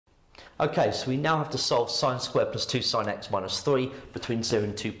Okay, so we now have to solve sine squared plus 2 sine x minus 3 between 0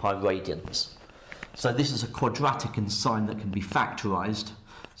 and 2 pi radians. So this is a quadratic in sine that can be factorised.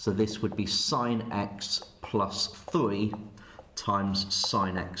 So this would be sine x plus 3 times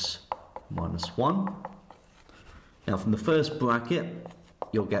sine x minus 1. Now from the first bracket,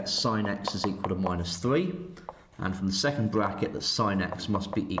 you'll get sine x is equal to minus 3. And from the second bracket, that sine x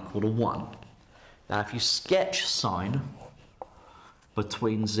must be equal to 1. Now if you sketch sine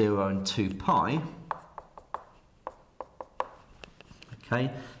between 0 and 2 pi, okay,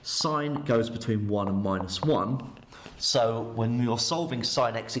 sine goes between 1 and minus 1. So when you're solving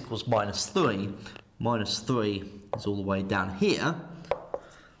sine x equals minus 3 is all the way down here,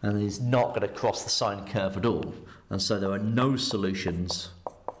 and it is not going to cross the sine curve at all. And so there are no solutions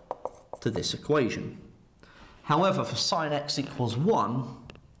to this equation. However, for sine x equals 1,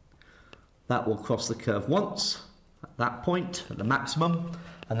 that will cross the curve once, at that point, at the maximum,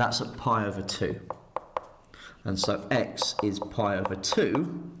 and that's at pi over 2. And so x is pi over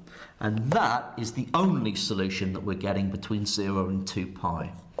 2, and that is the only solution that we're getting between 0 and 2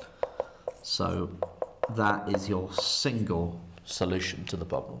 pi. So that is your single solution to the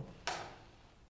problem.